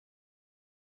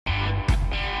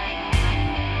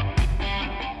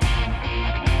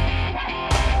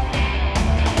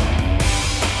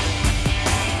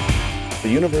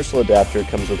The Universal Adapter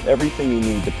comes with everything you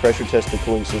need to pressure test the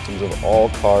cooling systems of all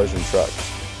cars and trucks.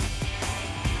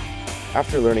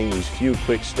 After learning these few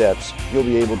quick steps, you'll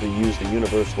be able to use the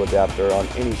Universal Adapter on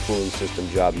any cooling system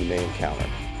job you may encounter.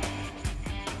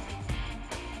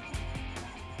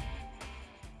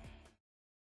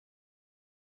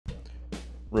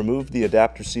 Remove the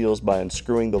adapter seals by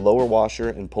unscrewing the lower washer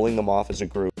and pulling them off as a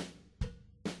group.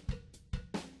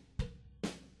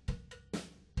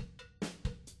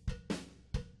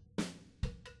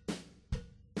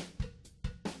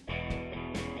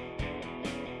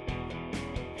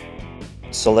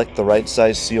 Select the right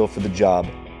size seal for the job.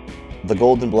 The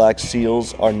gold and black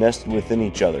seals are nested within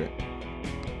each other.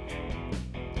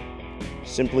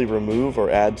 Simply remove or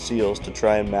add seals to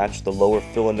try and match the lower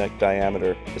filler neck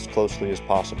diameter as closely as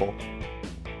possible.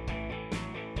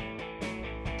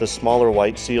 The smaller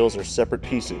white seals are separate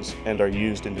pieces and are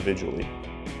used individually.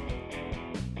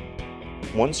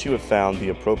 Once you have found the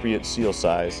appropriate seal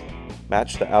size,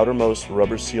 match the outermost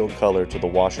rubber seal color to the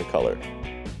washer color,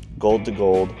 gold to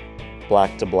gold,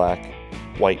 black to black,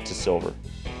 white to silver.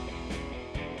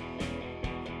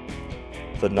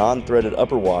 The non-threaded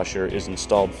upper washer is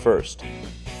installed first,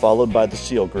 followed by the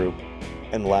seal group,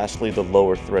 and lastly the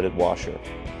lower threaded washer.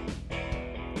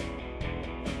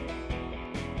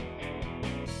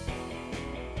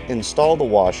 Install the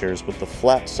washers with the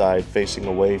flat side facing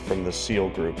away from the seal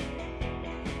group.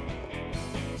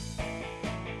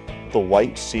 The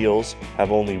white seals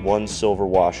have only one silver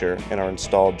washer and are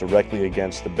installed directly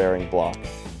against the bearing block.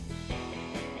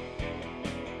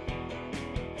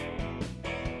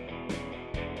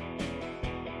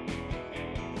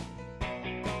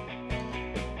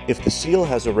 If the seal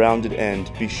has a rounded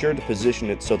end, be sure to position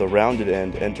it so the rounded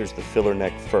end enters the filler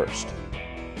neck first.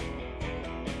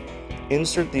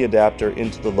 Insert the adapter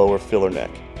into the lower filler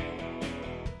neck.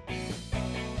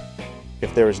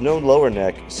 If there is no lower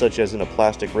neck, such as in a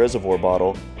plastic reservoir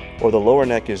bottle, or the lower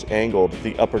neck is angled,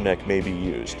 the upper neck may be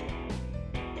used.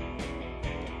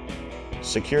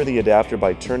 Secure the adapter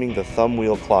by turning the thumb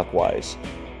wheel clockwise.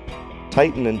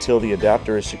 Tighten until the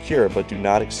adapter is secure, but do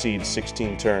not exceed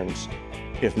 16 turns.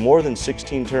 If more than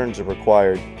 16 turns are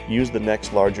required, use the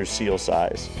next larger seal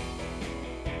size.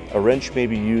 A wrench may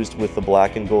be used with the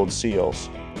black and gold seals.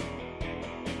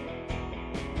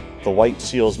 The white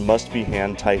seals must be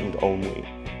hand tightened only.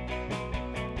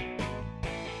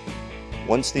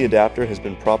 Once the adapter has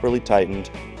been properly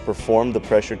tightened, perform the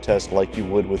pressure test like you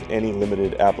would with any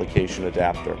limited application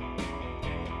adapter.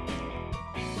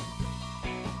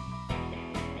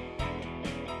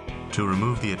 To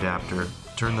remove the adapter,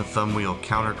 turn the thumb wheel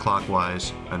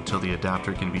counterclockwise until the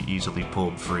adapter can be easily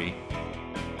pulled free.